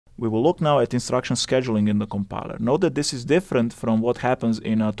We will look now at instruction scheduling in the compiler. Note that this is different from what happens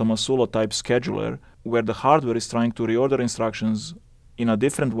in a Tomasulo type scheduler, where the hardware is trying to reorder instructions in a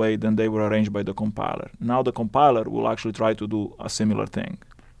different way than they were arranged by the compiler. Now the compiler will actually try to do a similar thing.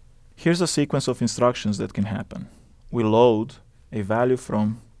 Here's a sequence of instructions that can happen. We load a value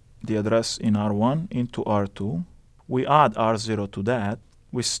from the address in R1 into R2. We add R0 to that.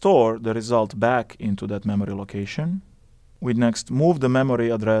 We store the result back into that memory location. We next move the memory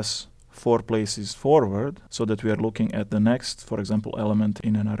address 4 places forward so that we are looking at the next, for example, element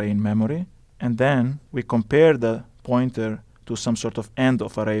in an array in memory. And then we compare the pointer to some sort of end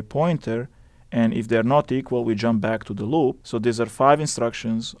of array pointer, and if they're not equal, we jump back to the loop. So these are 5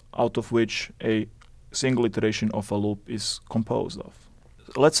 instructions out of which a single iteration of a loop is composed of.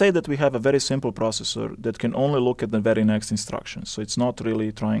 Let's say that we have a very simple processor that can only look at the very next instruction, so it's not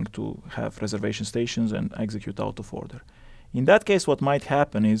really trying to have reservation stations and execute out of order. In that case, what might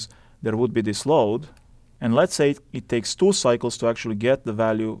happen is there would be this load, and let's say it takes 2 cycles to actually get the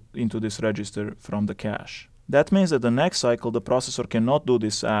value into this register from the cache. That means that the next cycle the processor cannot do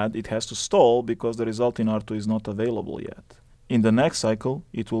this add, it has to stall because the result in R2 is not available yet. In the next cycle,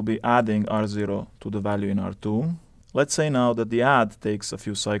 it will be adding R0 to the value in R2. Let's say now that the add takes a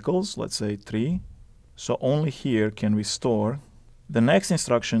few cycles, let's say 3. So only here can we store. The next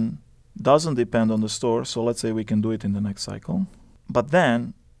instruction doesn't depend on the store, so let's say we can do it in the next cycle. But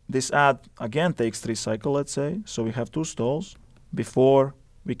then this add again takes 3 cycles, let's say, so we have 2 stalls before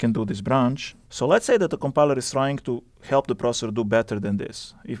we can do this branch. So let's say that the compiler is trying to help the processor do better than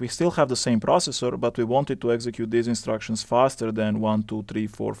this. If we still have the same processor, but we wanted to execute these instructions faster than 1, 2, 3,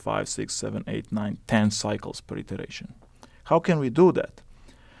 4, 5, 6, 7, 8, 9, 10 cycles per iteration. How can we do that?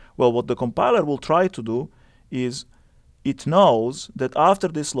 Well, what the compiler will try to do is it knows that after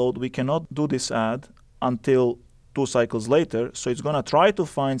this load we cannot do this add until 2 cycles later, so it's going to try to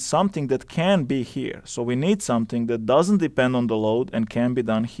find something that can be here. So we need something that doesn't depend on the load and can be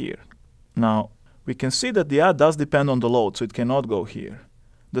done here. Now, we can see that the add does depend on the load, so it cannot go here.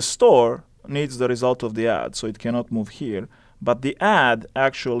 The store needs the result of the add, so it cannot move here. But the add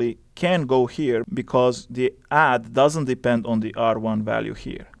actually can go here because the add doesn't depend on the R1 value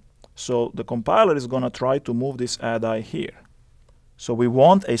here. So the compiler is going to try to move this add-I here. So we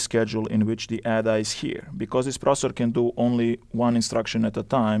want a schedule in which the add-I is here. Because this processor can do only 1 instruction at a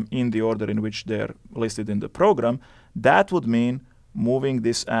time in the order in which they're listed in the program, that would mean moving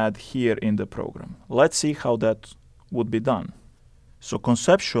this add here in the program. Let's see how that would be done. So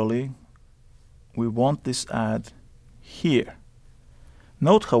conceptually, we want this add here.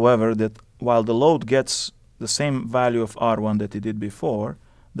 Note, however, that while the load gets the same value of R1 that it did before,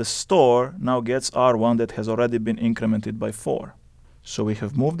 the store now gets R1 that has already been incremented by 4. So we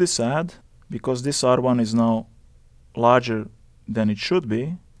have moved this add. Because this R1 is now larger than it should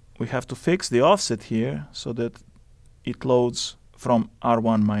be, we have to fix the offset here so that it loads from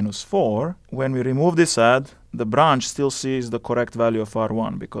R1 minus 4. When we remove this add, the branch still sees the correct value of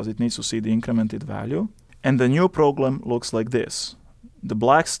R1 because it needs to see the incremented value. And the new program looks like this. The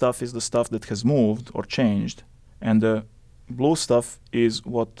black stuff is the stuff that has moved or changed, and the blue stuff is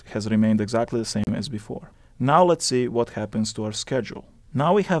what has remained exactly the same as before. Now let's see what happens to our schedule.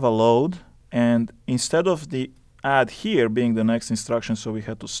 Now we have a load, and instead of the add here being the next instruction, so we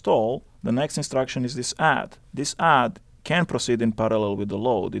had to stall, the next instruction is this add. This add can proceed in parallel with the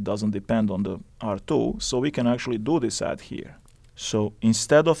load. It doesn't depend on the R2, so we can actually do this add here. So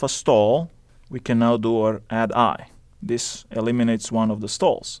instead of a stall, we can now do our add-I. This eliminates one of the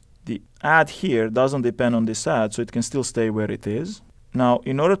stalls. The add here doesn't depend on this add, so it can still stay where it is. Now,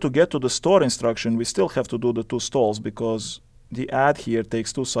 in order to get to the store instruction, we still have to do the 2 stalls because the add here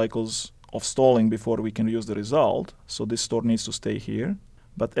takes 2 cycles of stalling before we can use the result. So this store needs to stay here.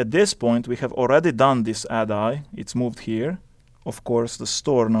 But at this point, we have already done this add-I. It's moved here. Of course, the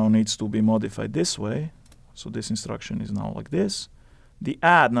store now needs to be modified this way. So this instruction is now like this. The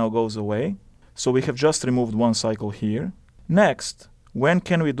add now goes away. So we have just removed 1 cycle here. Next, when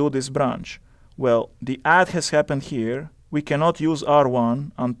can we do this branch? Well, the add has happened here. We cannot use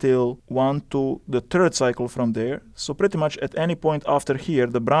R1 until 1 to the 3rd cycle from there. So pretty much at any point after here,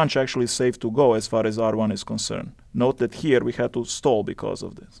 the branch actually is safe to go as far as R1 is concerned. Note that here we had to stall because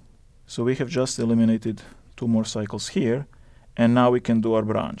of this. So we have just eliminated 2 more cycles here, and now we can do our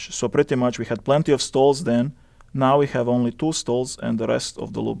branch. So pretty much we had plenty of stalls then. Now we have only 2 stalls, and the rest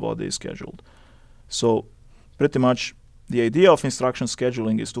of the loop body is scheduled. So pretty much the idea of instruction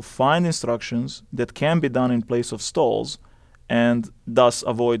scheduling is to find instructions that can be done in place of stalls and thus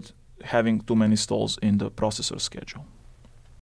avoid having too many stalls in the processor schedule.